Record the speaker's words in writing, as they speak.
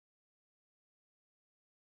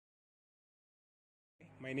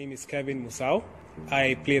My name is Kevin Musau.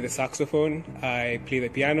 I play the saxophone, I play the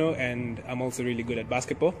piano, and I'm also really good at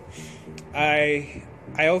basketball. I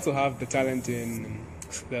also have the talent in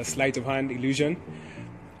the sleight of hand illusion,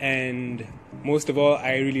 and most of all,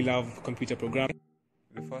 I really love computer programming.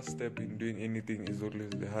 The first step in doing anything is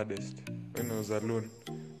always the hardest. When I was alone,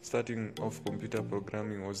 starting off computer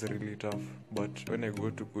programming was really tough, but when I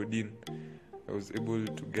got to CodeInn, I was able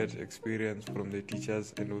to get experience from the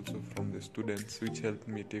teachers and also from the students, which helped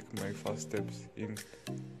me take my first steps in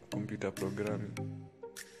computer programming.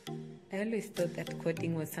 I always thought that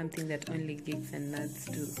coding was something that only geeks and nerds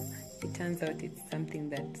do. It turns out it's something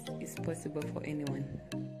that is possible for anyone.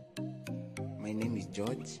 My name is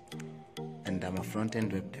George, and I'm a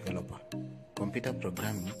front-end web developer. Computer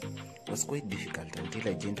programming was quite difficult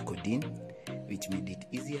until I joined CodeInn, which made it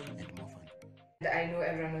easier and more fun. I know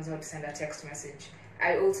everyone knows how to send a text message.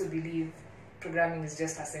 I also believe programming is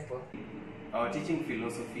just as simple. Our teaching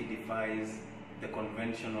philosophy defies the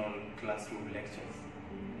conventional classroom lectures.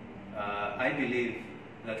 I believe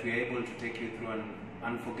that we are able to take you through an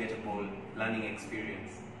unforgettable learning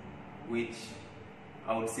experience, which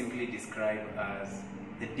I would simply describe as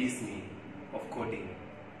the Disney of coding.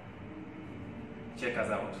 Check us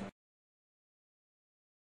out.